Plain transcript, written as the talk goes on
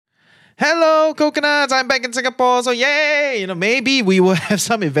Hello, coconuts. I'm back in Singapore. So, yay! Maybe we will have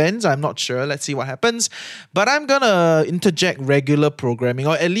some events. I'm not sure. Let's see what happens. But I'm going to interject regular programming,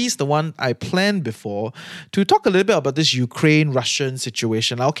 or at least the one I planned before, to talk a little bit about this Ukraine-Russian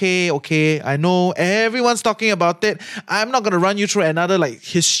situation. Okay. I know everyone's talking about it. I'm not going to run you through another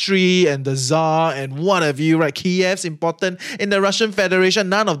history and the Tsar and what have you, right? Kiev's important in the Russian Federation.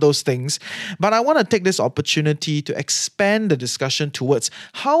 None of those things. But I want to take this opportunity to expand the discussion towards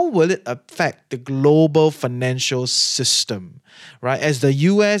how will it affect the global financial system, right? As the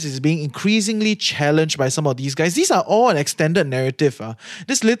US is being increasingly challenged by some of these guys. These are all an extended narrative.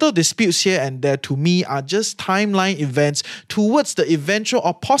 These little disputes here and there, to me, are just timeline events towards the eventual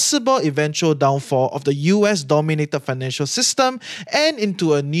or possible eventual downfall of the US-dominated financial system and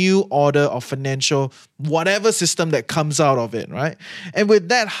into a new order of financial whatever system that comes out of it, right? And with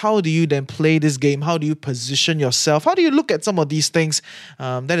that, how do you then play this game? How do you position yourself? How do you look at some of these things?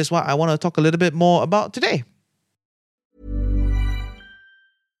 That is what I want to talk a little bit more about today.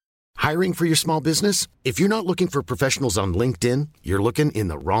 Hiring for your small business? If you're not looking for professionals on LinkedIn, you're looking in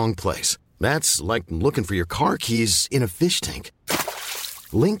the wrong place. That's like looking for your car keys in a fish tank.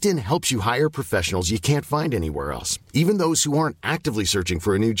 LinkedIn helps you hire professionals you can't find anywhere else, even those who aren't actively searching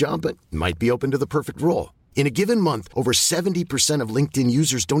for a new job but might be open to the perfect role. In a given month, over 70% of LinkedIn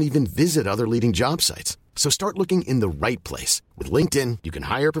users don't even visit other leading job sites. So start looking in the right place. With LinkedIn, you can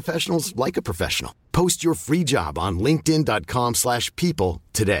hire professionals like a professional. Post your free job on linkedin.com/people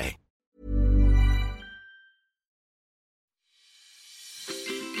today.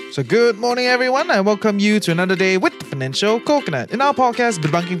 So good morning, everyone. I welcome you to another day with the Financial Coconut. In our podcast,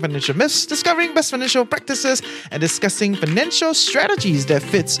 debunking financial myths, discovering best financial practices, and discussing financial strategies that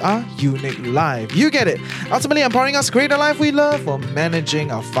fits our unique life. You get it. Ultimately, empowering us to create a life we love while managing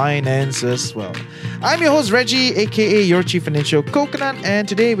our finances well. I'm your host, Reggie, aka your Chief Financial Coconut, and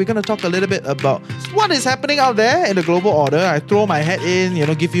today we're going to talk a little bit about what is happening out there in the global order. I throw my head in,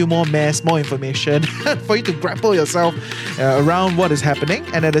 give you more more information for you to grapple yourself around what is happening,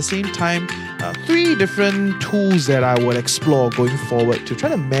 and at the same time, 3 different tools that I will explore going forward to try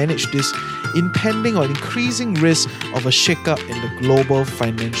to manage this impending or increasing risk of a shakeup in the global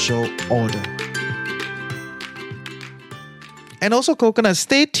financial order. And also, coconut,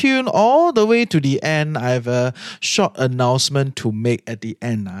 stay tuned all the way to the end. I have a short announcement to make at the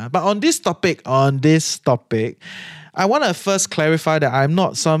end. But on this topic, I want to first clarify that I'm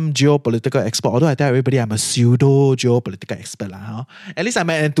not some geopolitical expert, although I tell everybody I'm a pseudo geopolitical expert. At least I'm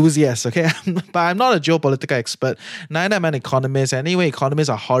an enthusiast, okay? But I'm not a geopolitical expert. Neither am I an economist. Anyway, economists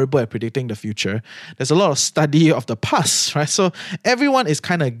are horrible at predicting the future. There's a lot of study of the past, right? So everyone is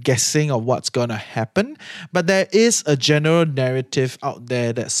kind of guessing of what's going to happen. But there is a general narrative out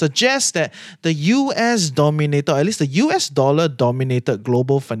there that suggests that the US-dominated, or at least the US dollar-dominated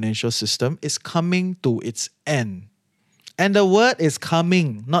global financial system is coming to its end. And the word is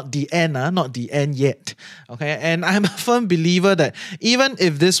coming, not the end, not the end yet. Okay, and I'm a firm believer that even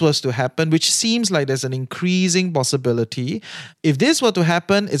if this was to happen, which seems like there's an increasing possibility, if this were to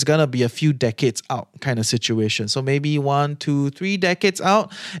happen, it's gonna be a few decades out kind of situation. So maybe 1, 2, 3 decades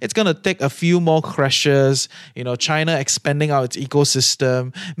out, it's gonna take a few more crashes. China expanding out its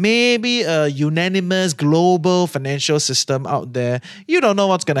ecosystem, maybe a unanimous global financial system out there. You don't know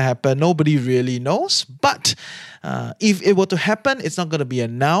what's gonna happen. Nobody really knows, but if it were to happen, it's not going to be a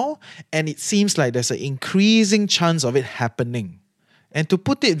now, and it seems like there's an increasing chance of it happening. And to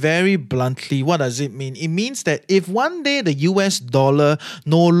put it very bluntly, what does it mean? It means that if one day the US dollar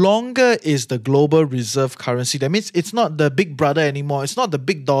no longer is the global reserve currency, that means it's not the big brother anymore, it's not the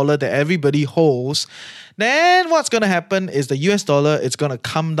big dollar that everybody holds, then what's going to happen is the US dollar is going to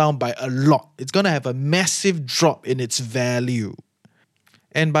come down by a lot. It's going to have a massive drop in its value.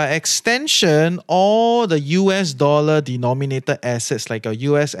 And by extension, all the US dollar denominated assets like your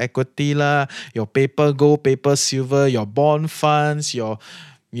US equity, your paper gold, paper silver, your bond funds, your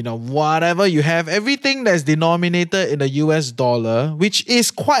whatever you have, everything that's denominated in the US dollar, which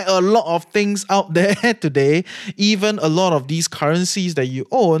is quite a lot of things out there today. Even a lot of these currencies that you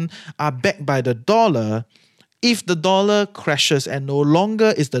own are backed by the dollar. If the dollar crashes and no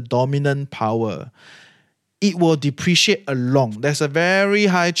longer is the dominant power, it will depreciate along. There's a very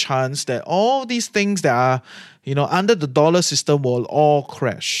high chance that all these things that are, under the dollar system will all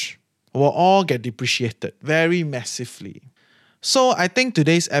crash, will all get depreciated very massively. So I think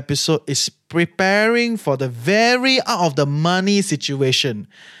today's episode is preparing for the very out of the money situation,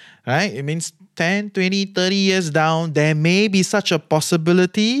 right? It means 10, 20, 30 years down, there may be such a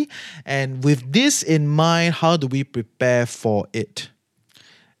possibility. And with this in mind, how do we prepare for it?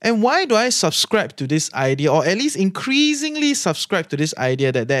 And why do I subscribe to this idea, or at least increasingly subscribe to this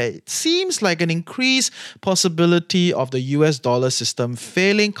idea that there seems like an increased possibility of the US dollar system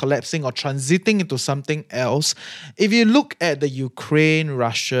failing, collapsing, or transiting into something else if you look at the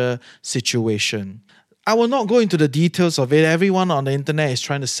Ukraine-Russia situation? I will not go into the details of it. Everyone on the internet is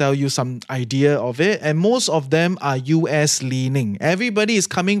trying to sell you some idea of it, and most of them are US leaning. Everybody is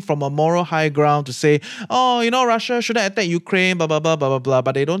coming from a moral high ground to say, oh, Russia shouldn't attack Ukraine, blah, blah, blah, blah, blah, blah.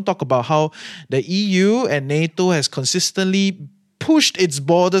 But they don't talk about how the EU and NATO has consistently pushed its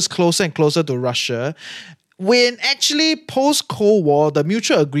borders closer and closer to Russia. When actually post-Cold War, the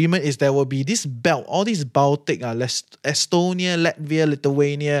mutual agreement is there will be this belt, all these Baltic, Estonia, Latvia,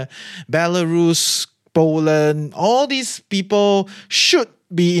 Lithuania, Belarus, Poland, all these people should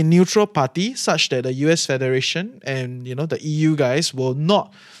be in neutral party such that the US Federation and the EU guys will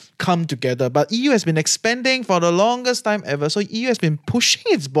not come together. But EU has been expanding for the longest time ever. So EU has been pushing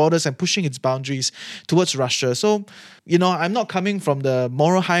its borders and pushing its boundaries towards Russia. So, I'm not coming from the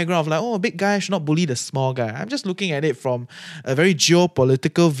moral high ground of like, oh, a big guy should not bully the small guy. I'm just looking at it from a very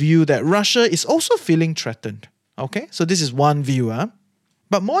geopolitical view that Russia is also feeling threatened. Okay, so this is one view.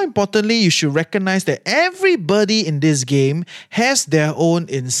 But more importantly, you should recognize that everybody in this game has their own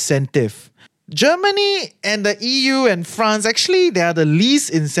incentive. Germany and the EU and France, actually, they are the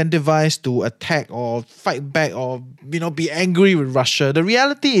least incentivized to attack or fight back or, be angry with Russia. The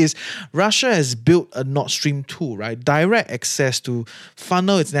reality is Russia has built a Nord Stream 2, right? Direct access to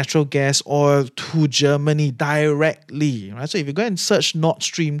funnel its natural gas oil to Germany directly, right? So if you go and search Nord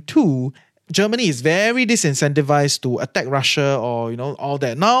Stream 2, Germany is very disincentivized to attack Russia or, all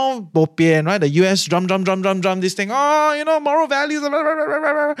that. Now, bopian, right? The US drum this thing. Oh, moral values.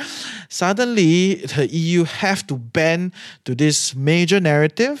 Suddenly, the EU have to bend to this major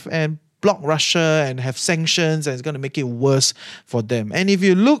narrative and block Russia and have sanctions, and it's going to make it worse for them. And if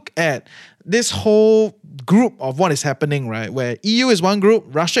you look at this whole group of what is happening, right, where EU is one group,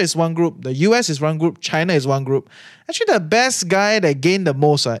 Russia is one group, the US is one group, China is one group, actually the best guy that gained the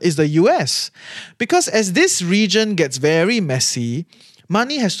most is the US. Because as this region gets very messy,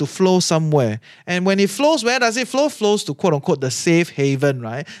 money has to flow somewhere. And when it flows, where does it flow? Flows to quote-unquote the safe haven,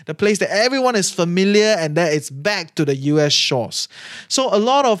 right? The place that everyone is familiar and that it's back to the US shores. So a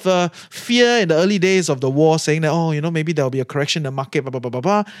lot of fear in the early days of the war saying that, maybe there'll be a correction in the market, blah, blah, blah, blah,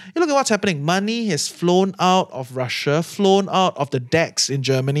 blah. You look at what's happening. Money has flown out of Russia, flown out of the DAX in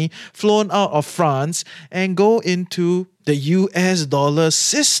Germany, flown out of France, and go into the US dollar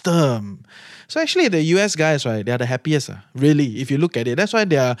system. So actually the US guys, right, they are the happiest, really, if you look at it. That's why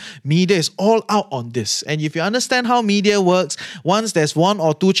their media is all out on this. And if you understand how media works, once there's one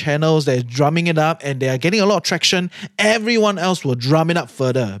or two channels that are drumming it up and they are getting a lot of traction, everyone else will drum it up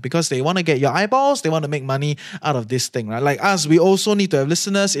further because they want to get your eyeballs, they want to make money out of this thing, right? Like us, we also need to have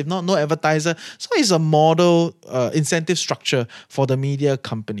listeners, if not, no advertiser. So it's a model incentive structure for the media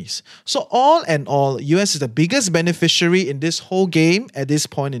companies. So all in all, US is the biggest beneficiary in this whole game at this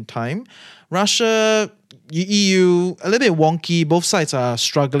point in time. Russia, EU, a little bit wonky. Both sides are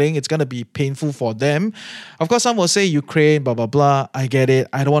struggling. It's going to be painful for them. Of course, some will say Ukraine, blah, blah, blah. I get it.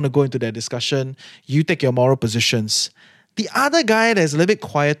 I don't want to go into that discussion. You take your moral positions. The other guy that's a little bit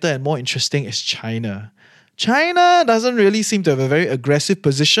quieter and more interesting is China. China doesn't really seem to have a very aggressive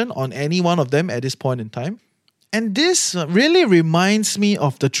position on any one of them at this point in time. And this really reminds me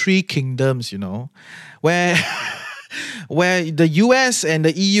of the Three Kingdoms, where... where the US and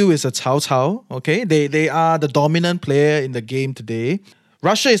the EU is a Cao Cao, okay? They are the dominant player in the game today.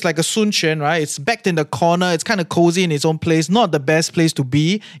 Russia is like a Sun Quan, right? It's backed in the corner. It's kind of cozy in its own place. Not the best place to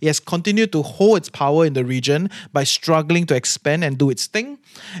be. It has continued to hold its power in the region by struggling to expand and do its thing.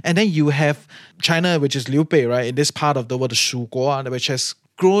 And then you have China, which is Liu Bei, right? In this part of the world, the Shu Guo, which has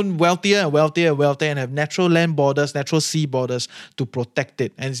grown wealthier and wealthier and wealthier and have natural land borders, natural sea borders to protect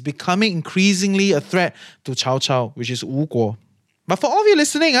it. And it's becoming increasingly a threat to Cao Cao, which is Wu Guo. But for all of you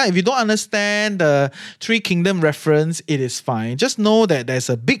listening, if you don't understand the Three Kingdom reference, it is fine. Just know that there's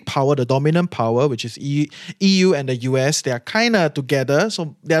a big power, the dominant power, which is EU and the US. They are kind of together.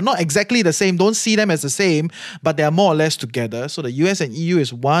 So they are not exactly the same. Don't see them as the same, but they are more or less together. So the US and EU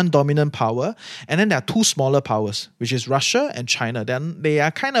is one dominant power. And then there are two smaller powers, which is Russia and China. Then they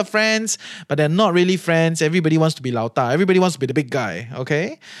are kind of friends, but they're not really friends. Everybody wants to be Lao Da. Everybody wants to be the big guy,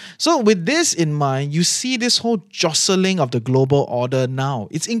 okay? So with this in mind, you see this whole jostling of the global order now.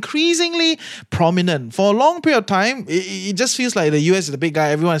 It's increasingly prominent. For a long period of time, it just feels like the US is the big guy,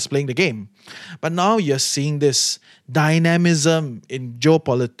 everyone is playing the game. But now you're seeing this dynamism in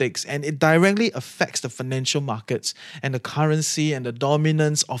geopolitics, and it directly affects the financial markets and the currency and the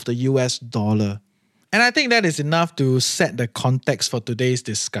dominance of the US dollar. And I think that is enough to set the context for today's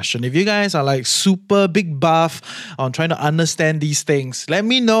discussion. If you guys are like super big buff on trying to understand these things, let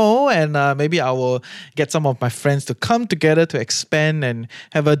me know, and maybe I will get some of my friends to come together to expand and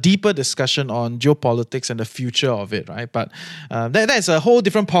have a deeper discussion on geopolitics and the future of it, right? But that's a whole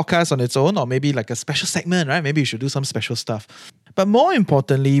different podcast on its own, or maybe like a special segment, right? Maybe you should do some special stuff. But more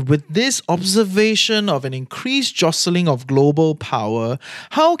importantly, with this observation of an increased jostling of global power,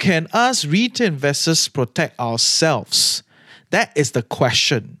 how can us retail investors protect ourselves? That is the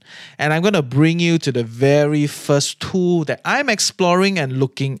question. And I'm going to bring you to the very first tool that I'm exploring and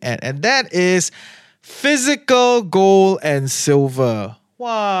looking at, and that is physical gold and silver.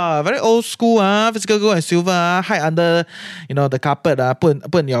 Wow, very old school, physical gold and silver, hide under, the carpet,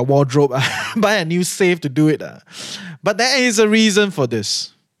 put in your wardrobe, buy a new safe to do it. But there is a reason for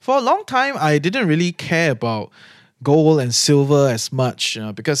this. For a long time, I didn't really care about gold and silver as much,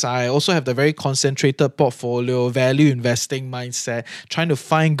 because I also have the very concentrated portfolio, value investing mindset, trying to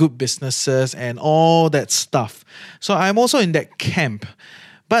find good businesses and all that stuff. So I'm also in that camp.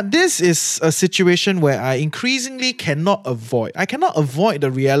 But this is a situation where I increasingly cannot avoid. I cannot avoid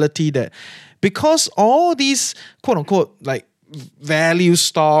the reality that because all these quote unquote like value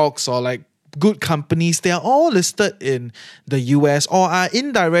stocks or like good companies, they are all listed in the US or are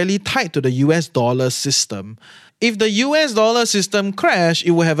indirectly tied to the US dollar system. If the US dollar system crash,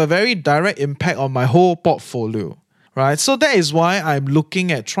 it will have a very direct impact on my whole portfolio, right? So that is why I'm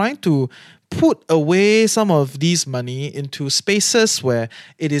looking at trying to put away some of these money into spaces where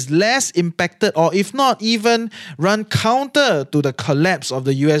it is less impacted, or if not even run counter to the collapse of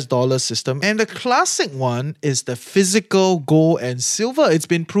the US dollar system. And the classic one is the physical gold and silver. It's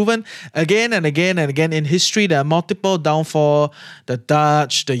been proven again and again and again in history. There are multiple downfalls, the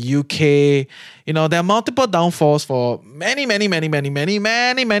Dutch, the UK, there are multiple downfalls for many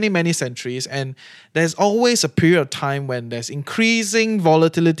centuries. And there's always a period of time when there's increasing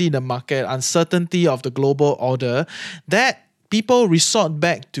volatility in the market, uncertainty of the global order, that people resort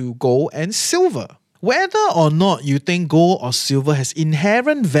back to gold and silver. Whether or not you think gold or silver has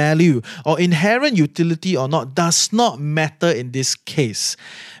inherent value or inherent utility or not does not matter in this case.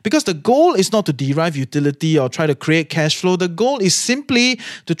 Because the goal is not to derive utility or try to create cash flow. The goal is simply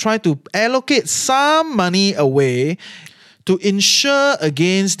to try to allocate some money away to insure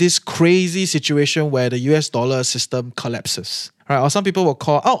against this crazy situation where the US dollar system collapses. Right? Or some people will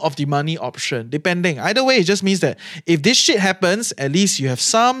call out of the money option, depending. Either way, it just means that if this shit happens, at least you have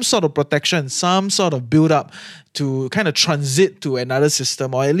some sort of protection, some sort of build up to kind of transit to another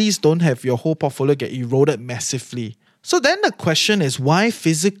system, or at least don't have your whole portfolio get eroded massively. So then the question is, why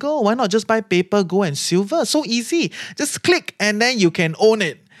physical? Why not just buy paper, gold and silver? So easy. Just click and then you can own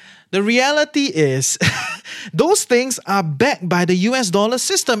it. The reality is, those things are backed by the US dollar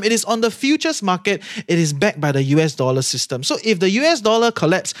system. It is on the futures market. It is backed by the US dollar system. So if the US dollar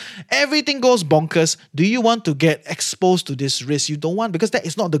collapses, everything goes bonkers. Do you want to get exposed to this risk? You don't want, because that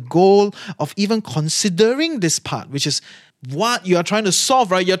is not the goal of even considering this part, which is what you are trying to solve,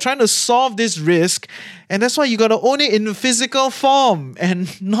 right? You're trying to solve this risk, and that's why you got to own it in physical form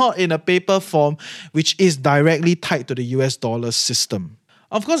and not in a paper form, which is directly tied to the US dollar system.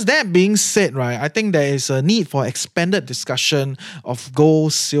 Of course, that being said, right, I think there is a need for expanded discussion of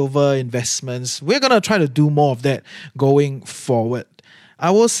gold, silver investments. We're going to try to do more of that going forward.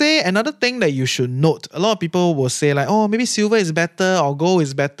 I will say another thing that you should note. A lot of people will say like, oh, maybe silver is better or gold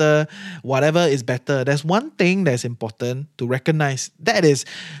is better, whatever is better. There's one thing that's important to recognize. That is,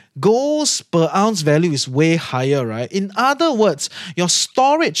 gold's per ounce value is way higher, right? In other words, your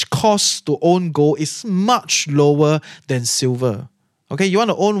storage cost to own gold is much lower than silver. Okay, you want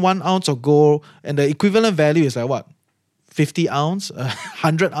to own 1 ounce of gold and the equivalent value is like what? 50 ounce,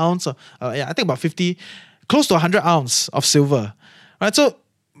 100 ounce, I think about 50, close to 100 ounce of silver. Right, so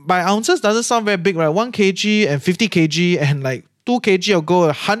by ounces doesn't sound very big, right? 1 kg and 50 kg and like 2 kg of gold,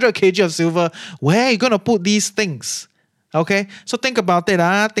 100 kg of silver. Where are you going to put these things? Okay, so think about it.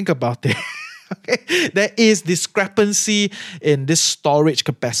 Think about it. Okay, there is discrepancy in this storage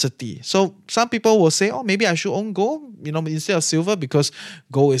capacity. So some people will say, oh, maybe I should own gold, instead of silver, because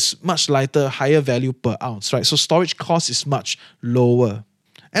gold is much lighter, higher value per ounce, right? So storage cost is much lower.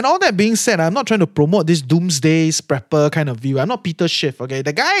 And all that being said, I'm not trying to promote this doomsday prepper kind of view. I'm not Peter Schiff, okay?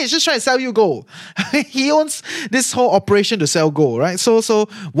 The guy is just trying to sell you gold. He owns this whole operation to sell gold, right? So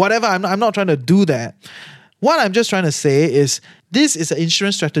whatever, I'm not trying to do that. What I'm just trying to say is This is an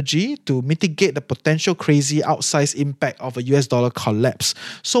insurance strategy to mitigate the potential crazy outsized impact of a US dollar collapse.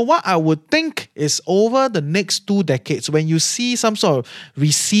 So what I would think is over the next 2 decades, when you see some sort of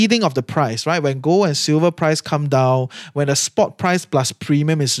receding of the price, right? When gold and silver price come down, when the spot price plus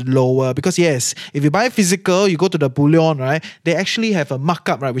premium is lower, because yes, if you buy physical, you go to the bullion, right? They actually have a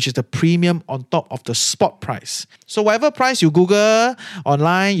markup, right? Which is the premium on top of the spot price. So whatever price you Google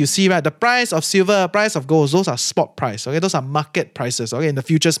online, you see, right? The price of silver, price of gold, those are spot price, okay? Those are market prices, okay, in the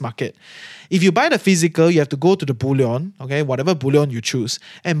futures market. If you buy the physical, you have to go to the bullion, okay, whatever bullion you choose,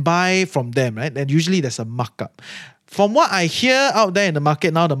 and buy from them, right? And usually there's a markup. From what I hear out there in the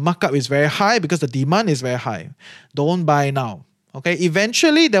market now, the markup is very high because the demand is very high. Don't buy now. Okay,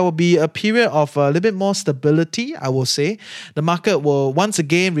 eventually there will be a period of a little bit more stability, I will say. The market will once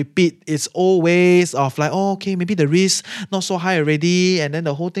again repeat its old ways of like, oh, okay, maybe the risk not so high already, and then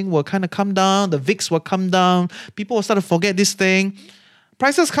the whole thing will kind of come down, the VIX will come down, people will start to forget this thing.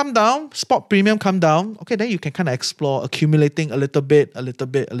 Prices come down, spot premium come down, okay, then you can kind of explore accumulating a little bit. Or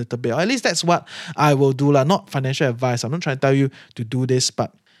at least that's what I will do, not financial advice. I'm not trying to tell you to do this,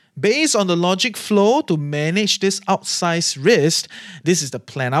 but based on the logic flow to manage this outsized risk, this is the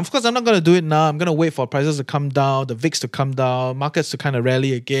plan. Of course, I'm not going to do it now. I'm going to wait for prices to come down, the VIX to come down, markets to kind of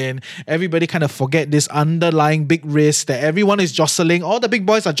rally again. Everybody kind of forget this underlying big risk that everyone is jostling. All the big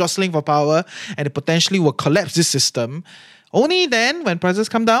boys are jostling for power and it potentially will collapse this system. Only then, when prices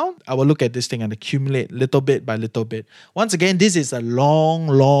come down, I will look at this thing and accumulate little bit by little bit. Once again, this is a long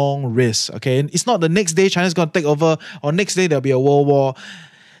risk, okay? It's not the next day China's going to take over or next day there'll be a world war.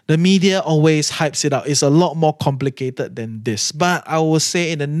 The media always hypes it up. It's a lot more complicated than this. But I will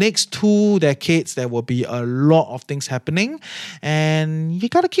say in the next 2 decades, there will be a lot of things happening. And you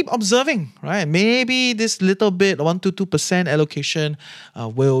got to keep observing, right? Maybe this little bit, 1-2% allocation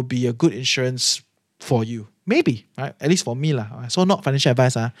will be a good insurance for you. Maybe, right? At least for me. So not financial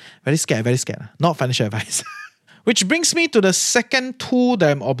advice. Very scared. Not financial advice. Which brings me to the second tool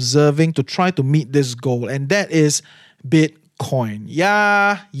that I'm observing to try to meet this goal. And that is Bitcoin.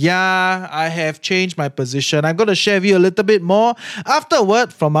 Yeah, I have changed my position. I'm going to share with you a little bit more after a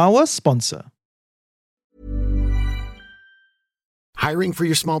word from our sponsor. Hiring for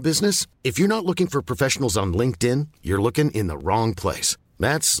your small business? If you're not looking for professionals on LinkedIn, you're looking in the wrong place.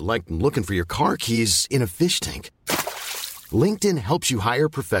 That's like looking for your car keys in a fish tank. LinkedIn helps you hire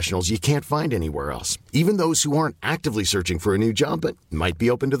professionals you can't find anywhere else, even those who aren't actively searching for a new job but might be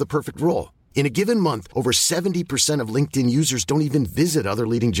open to the perfect role. In a given month, over 70% of LinkedIn users don't even visit other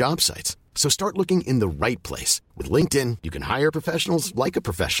leading job sites. So start looking in the right place. With LinkedIn, you can hire professionals like a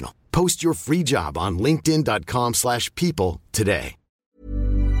professional. Post your free job on linkedin.com/people today.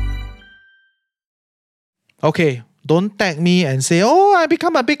 Okay, don't tag me and say, oh, I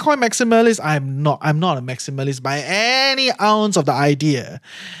become a Bitcoin maximalist. I'm not a maximalist by any ounce of the idea.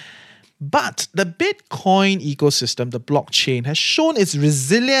 But the Bitcoin ecosystem, the blockchain, has shown its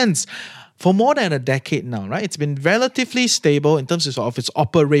resilience for more than a decade now, right? It's been relatively stable in terms of its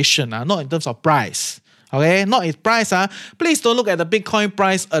operation, not in terms of price. Okay, not its price. Please don't look at the Bitcoin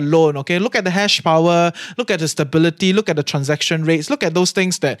price alone. Okay, look at the hash power, look at the stability, look at the transaction rates, look at those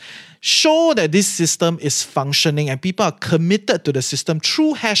things that show that this system is functioning and people are committed to the system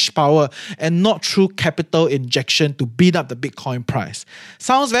through hash power and not through capital injection to beat up the Bitcoin price.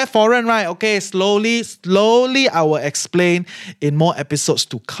 Sounds very foreign, right? Okay, slowly I will explain in more episodes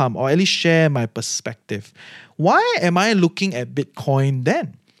to come, or at least share my perspective. Why am I looking at Bitcoin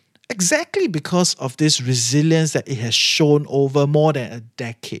then? Exactly because of this resilience that it has shown over more than a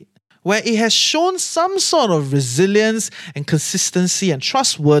decade, where it has shown some sort of resilience and consistency and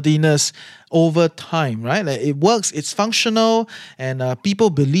trustworthiness over time, right? Like it works, it's functional, and people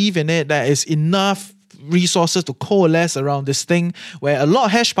believe in it. There is enough resources to coalesce around this thing where a lot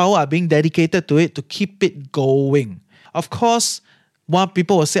of hash power are being dedicated to it to keep it going. Of course, one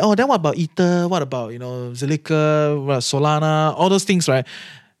people will say, oh, then what about Ether? What about, Zilliqa, Solana, all those things, right?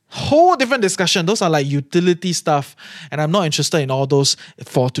 Whole different discussion. Those are like utility stuff, and I'm not interested in all those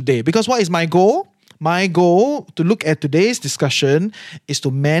for today. Because what is my goal? My goal to look at today's discussion is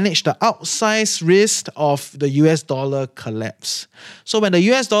to manage the outsized risk of the US dollar collapse. So when the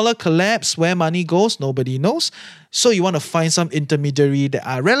US dollar collapse, where money goes, nobody knows. So you want to find some intermediary that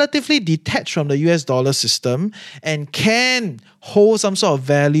are relatively detached from the US dollar system and can hold some sort of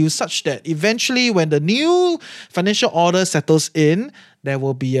value such that eventually when the new financial order settles in, there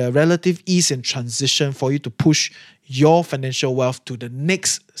will be a relative ease in transition for you to push your financial wealth to the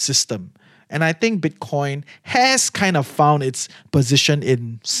next system. And I think Bitcoin has kind of found its position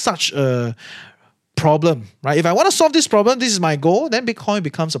in such a problem, right? If I want to solve this problem, this is my goal, then Bitcoin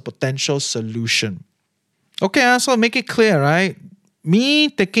becomes a potential solution. Okay, so make it clear, right? Me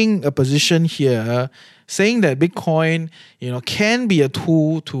taking a position here saying that Bitcoin, can be a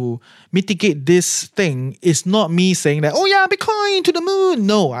tool to mitigate this thing is not me saying that, oh yeah, Bitcoin to the moon.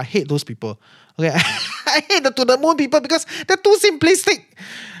 No, I hate those people. Okay, I hate the to the moon people because they're too simplistic.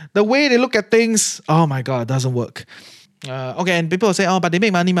 The way they look at things, oh my God, it doesn't work. Okay, and people will say, oh, but they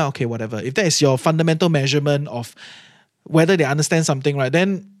make money, man. Okay, whatever. If that is your fundamental measurement of whether they understand something, right,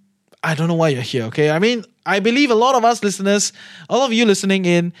 then I don't know why you're here, okay? I mean, I believe a lot of us listeners, all of you listening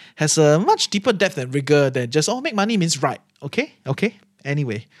in, has a much deeper depth and rigor than just, make money means right, okay? Okay?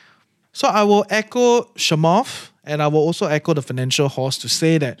 Anyway. So I will echo Shamov and I will also echo the financial horse to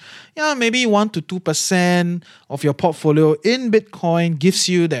say that, maybe 1 to 2% of your portfolio in Bitcoin gives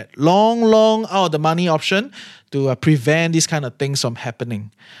you that long out of the money option to prevent these kind of things from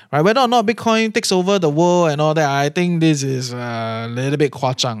happening, right? Whether or not Bitcoin takes over the world and all that, I think this is a little bit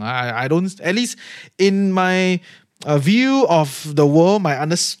夸张. I don't, at least in my view of the world, my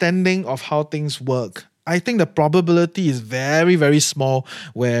understanding of how things work, I think the probability is very, very small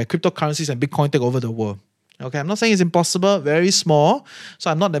where cryptocurrencies and Bitcoin take over the world. Okay, I'm not saying it's impossible, very small. So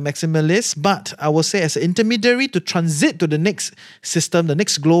I'm not the maximalist, but I will say as an intermediary to transit to the next system, the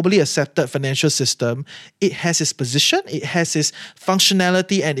next globally accepted financial system, it has its position, it has its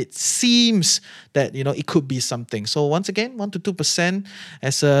functionality, and it seems that, it could be something. So once again, 1 to 2%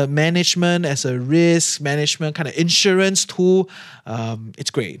 as a management, as a risk management kind of insurance tool, it's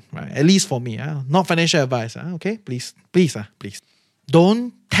great, right? At least for me, not financial advice. Okay, please.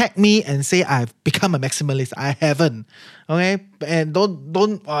 Don't tag me and say I've become a maximalist. I haven't. Okay? And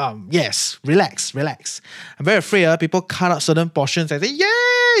don't relax. I'm very afraid people cut out certain portions and say,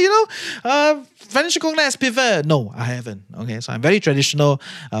 financial coconut has pivot. No, I haven't. Okay? So I'm very traditional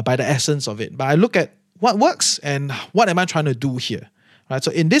by the essence of it. But I look at what works and what am I trying to do here. Right?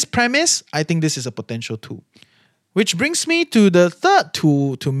 So in this premise, I think this is a potential tool. Which brings me to the third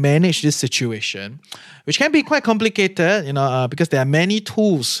tool to manage this situation, which can be quite complicated, because there are many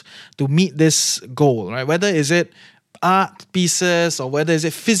tools to meet this goal, right? Whether is it art pieces or whether is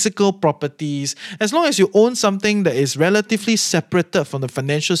it physical properties, as long as you own something that is relatively separated from the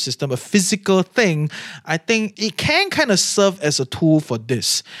financial system, a physical thing, I think it can kind of serve as a tool for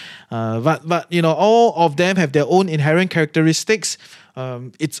this. But all of them have their own inherent characteristics.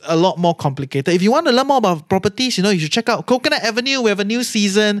 It's a lot more complicated. If you want to learn more about properties, you should check out Coconut Avenue. We have a new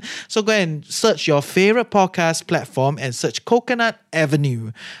season. So go and search your favorite podcast platform and search Coconut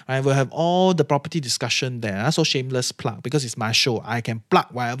Avenue. Right, we'll have all the property discussion there. So shameless plug because it's my show. I can plug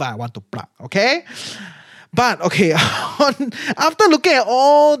whatever I want to plug. Okay? But okay, after looking at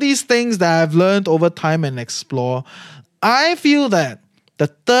all these things that I've learned over time and explore, I feel that the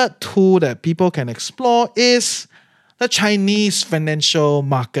third tool that people can explore is the Chinese financial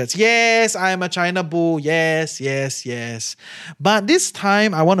markets. Yes, I am a China bull. Yes. But this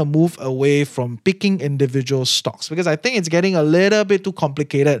time, I want to move away from picking individual stocks because I think it's getting a little bit too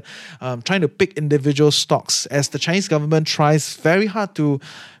complicated trying to pick individual stocks as the Chinese government tries very hard to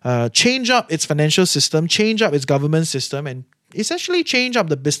change up its financial system, change up its government system, and essentially change up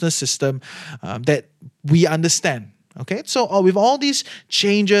the business system that we understand. Okay, so with all these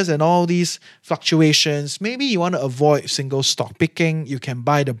changes and all these fluctuations, maybe you want to avoid single stock picking. You can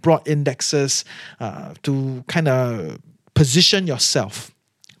buy the broad indexes to kind of position yourself.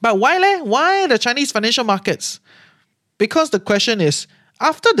 But why? Why the Chinese financial markets? Because the question is,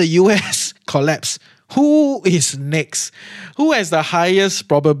 after the US collapse, who is next? Who has the highest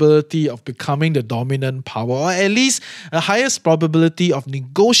probability of becoming the dominant power, or at least the highest probability of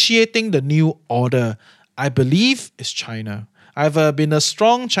negotiating the new order? I believe is China. I've been a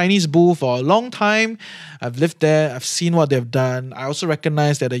strong Chinese bull for a long time. I've lived there. I've seen what they've done. I also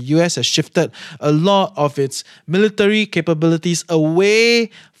recognize that the US has shifted a lot of its military capabilities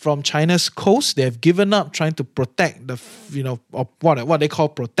away from China's coast. They've given up trying to protect what they call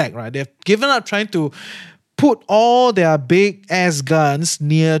protect, right? They've given up trying to put all their big ass guns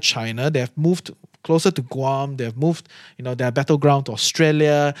near China. They've moved closer to Guam. They've moved, their battleground to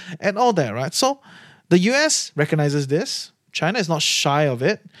Australia and all that, right? So the US recognizes this. China is not shy of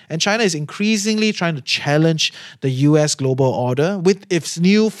it. And China is increasingly trying to challenge the US global order with its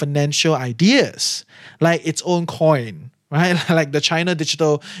new financial ideas, like its own coin, right? Like the China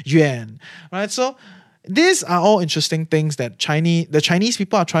digital yuan, right? So these are all interesting things that the Chinese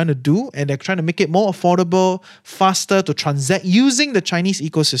people are trying to do, and they're trying to make it more affordable, faster to transact using the Chinese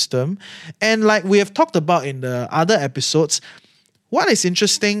ecosystem. And like we have talked about in the other episodes, what is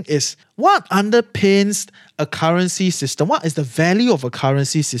interesting is what underpins a currency system. What is the value of a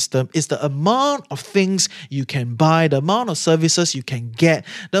currency system is the amount of things you can buy, the amount of services you can get,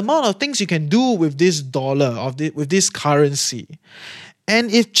 the amount of things you can do with this dollar, with this currency.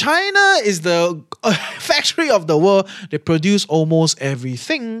 And if China is the factory of the world, they produce almost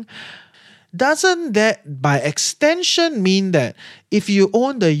everything, doesn't that by extension mean that if you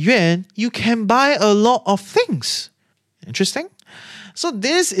own the yuan, you can buy a lot of things? Interesting. So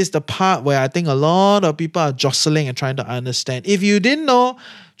this is the part where I think a lot of people are jostling and trying to understand. If you didn't know,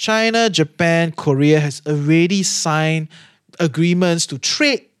 China, Japan, Korea has already signed agreements to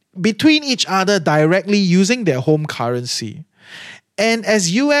trade between each other directly using their home currency. And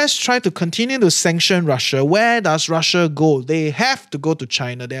as US try to continue to sanction Russia, where does Russia go? They have to go to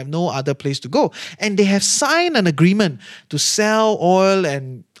China. They have no other place to go. And they have signed an agreement to sell oil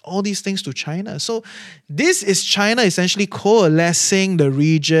and all these things to China. So this is China essentially coalescing the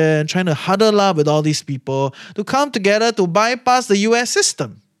region, trying to huddle up with all these people to come together to bypass the US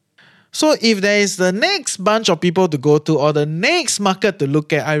system. So if there is the next bunch of people to go to or the next market to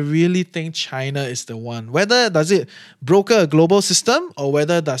look at, I really think China is the one. Whether does it broker a global system or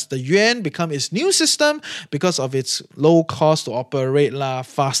whether does the yuan become its new system because of its low cost to operate,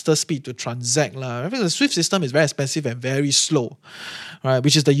 faster speed to transact. I think the SWIFT system is very expensive and very slow, right?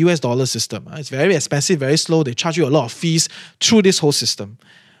 Which is the US dollar system. It's very expensive, very slow. They charge you a lot of fees through this whole system.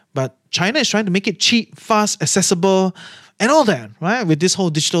 But China is trying to make it cheap, fast, accessible, and all that, right? With this whole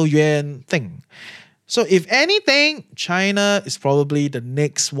digital yuan thing. So if anything, China is probably the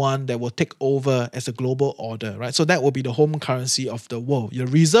next one that will take over as a global order, right? So that will be the home currency of the world, your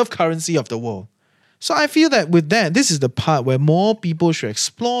reserve currency of the world. So I feel that with that, this is the part where more people should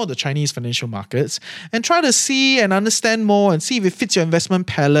explore the Chinese financial markets and try to see and understand more and see if it fits your investment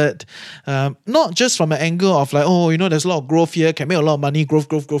palette. Not just from an angle of like, there's a lot of growth here, can make a lot of money, growth,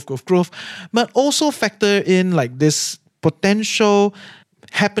 but also factor in like this potential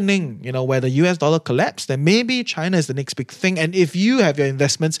happening, where the US dollar collapsed, then maybe China is the next big thing. And if you have your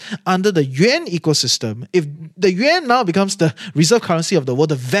investments under the yuan ecosystem, if the yuan now becomes the reserve currency of the world,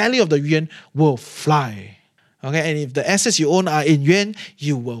 the value of the yuan will fly. Okay, and if the assets you own are in yuan,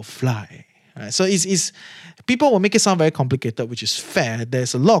 you will fly. Right? So it's people will make it sound very complicated, which is fair.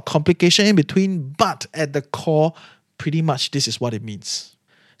 There's a lot of complication in between, but at the core, pretty much this is what it means.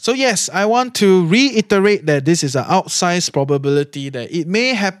 So yes, I want to reiterate that this is an outsized probability that it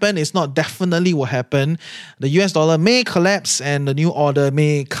may happen. It's not definitely will happen. The US dollar may collapse and the new order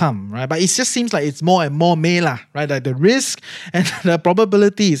may come, right? But it just seems like it's more and more may, right? Like the risk and the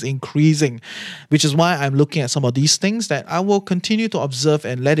probability is increasing, which is why I'm looking at some of these things that I will continue to observe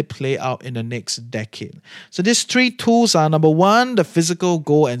and let it play out in the next decade. So these three tools are: number one, the physical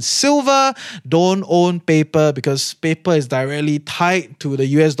gold and silver. Don't own paper because paper is directly tied to the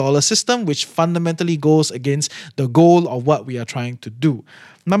US dollar system, which fundamentally goes against the goal of what we are trying to do.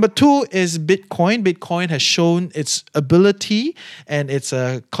 Number two is Bitcoin. Bitcoin has shown its ability and its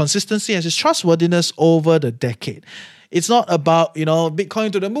consistency and its trustworthiness over the decade. It's not about,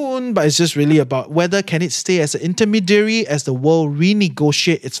 Bitcoin to the moon, but it's just really about whether can it stay as an intermediary as the world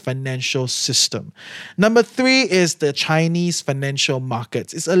renegotiate its financial system. Number three is the Chinese financial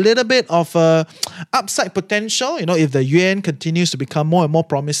markets. It's a little bit of a upside potential. If the yuan continues to become more and more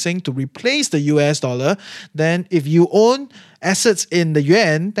promising to replace the US dollar, then if you own assets in the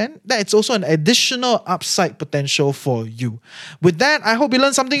yuan, then that's also an additional upside potential for you. With that, I hope you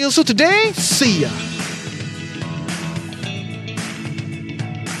learned something useful today. See ya.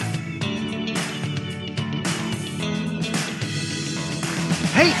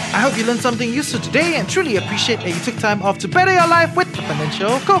 Hey, I hope you learned something useful today and truly appreciate that you took time off to better your life with the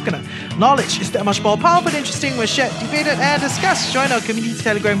Financial Coconut. Knowledge is that much more powerful and interesting when shared, debated, and discussed. Join our community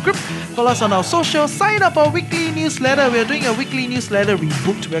Telegram group, follow us on our socials, sign up for our weekly newsletter. We're doing a weekly newsletter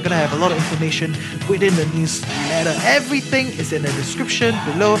reboot. We're going to have a lot of information within the newsletter. Everything is in the description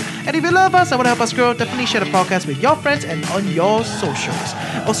below. And if you love us and want to help us grow, definitely share the podcast with your friends and on your socials.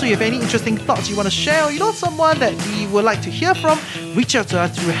 Also, if you have any interesting thoughts you want to share or you know someone that we would like to hear from, reach out to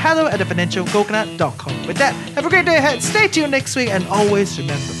us through hello@thefinancialcoconut.com. With that, have a great day ahead. Stay tuned next week and always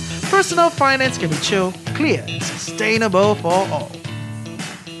remember, personal finance can be chill, clear, and sustainable for all.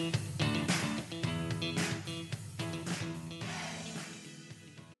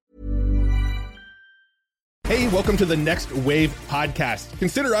 Hey, welcome to the Next Wave podcast.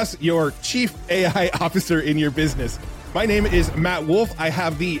 Consider us your chief AI officer in your business. My name is Matt Wolf. I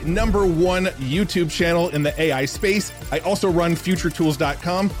have the #1 YouTube channel in the AI space. I also run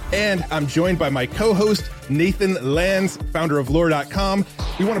futuretools.com, and I'm joined by my co-host, Nathan Lands, founder of lore.com,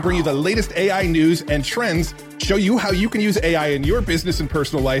 We want to bring you the latest AI news and trends, show you how you can use AI in your business and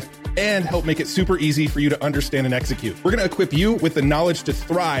personal life, and help make it super easy for you to understand and execute. We're going to equip you with the knowledge to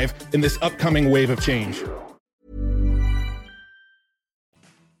thrive in this upcoming wave of change.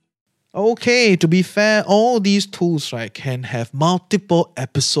 Okay, to be fair, all these tools, right, can have multiple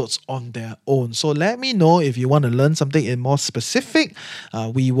episodes on their own. So let me know if you want to learn something in more specific.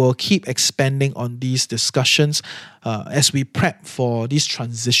 We will keep expanding on these discussions as we prep for this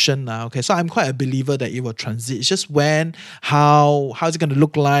transition now. Okay, so I'm quite a believer that it will transit. It's just when, how's it going to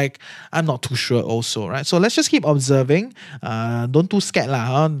look like? I'm not too sure also, right? So let's just keep observing. Don't too scared lah.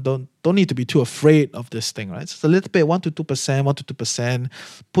 Huh? Don't need to be too afraid of this thing, right? It's a little bit, 1 to 2%, 1 to 2%.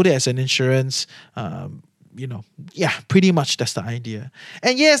 Put it as an insurance. Pretty much that's the idea.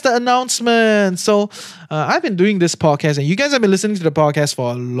 And yes, the announcement. So I've been doing this podcast, and you guys have been listening to the podcast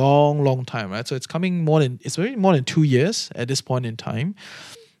for a long, long time, right? So it's already more than 2 years at this point in time.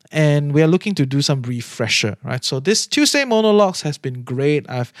 And we are looking to do some refresher, right? So this Tuesday Monologues has been great.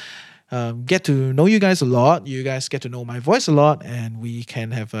 I've get to know you guys a lot. You guys get to know my voice a lot, and we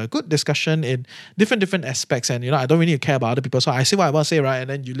can have a good discussion in different aspects. And I don't really care about other people, so I say what I want to say, right? And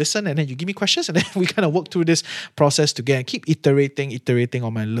then you listen, and then you give me questions, and then we kind of work through this process together and keep iterating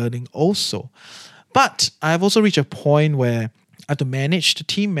on my learning also. But I've also reached a point where I have to manage the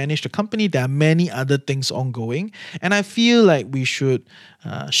team, manage the company. There are many other things ongoing, and I feel like we should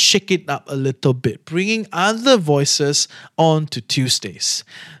shake it up a little bit, bringing other voices on to Tuesdays.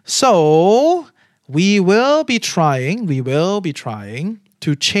 So we will be trying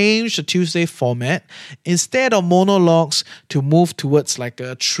to change the Tuesday format, instead of monologues, to move towards like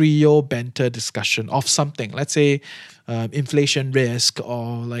a trio banter discussion of something. Let's say inflation risk,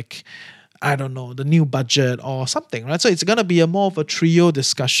 or like, I don't know, the new budget or something, right? So it's going to be more of a trio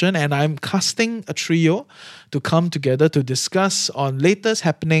discussion, and I'm casting a trio to come together to discuss on latest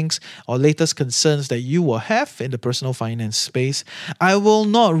happenings or latest concerns that you will have in the personal finance space. I will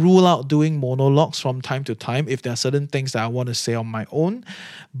not rule out doing monologues from time to time if there are certain things that I want to say on my own,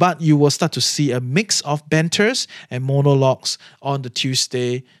 but you will start to see a mix of banters and monologues on the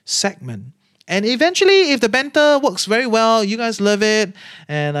Tuesday segment. And eventually, if the banter works very well, you guys love it,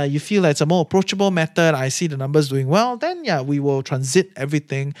 and you feel like it's a more approachable method, I see the numbers doing well, then we will transit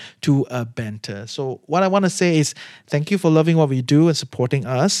everything to a banter. So what I want to say is thank you for loving what we do and supporting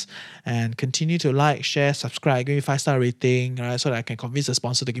us, and continue to like, share, subscribe, give me 5-star rating, right, so that I can convince the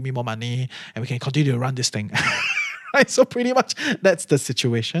sponsor to give me more money, and we can continue to run this thing. Right, so pretty much that's the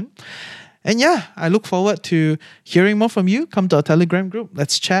situation. And I look forward to hearing more from you. Come to our Telegram group.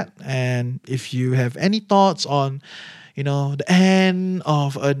 Let's chat. And if you have any thoughts on, the end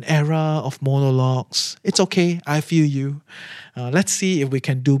of an era of monologues, it's okay. I feel you. Let's see if we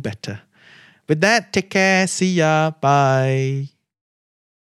can do better. With that, take care. See ya. Bye.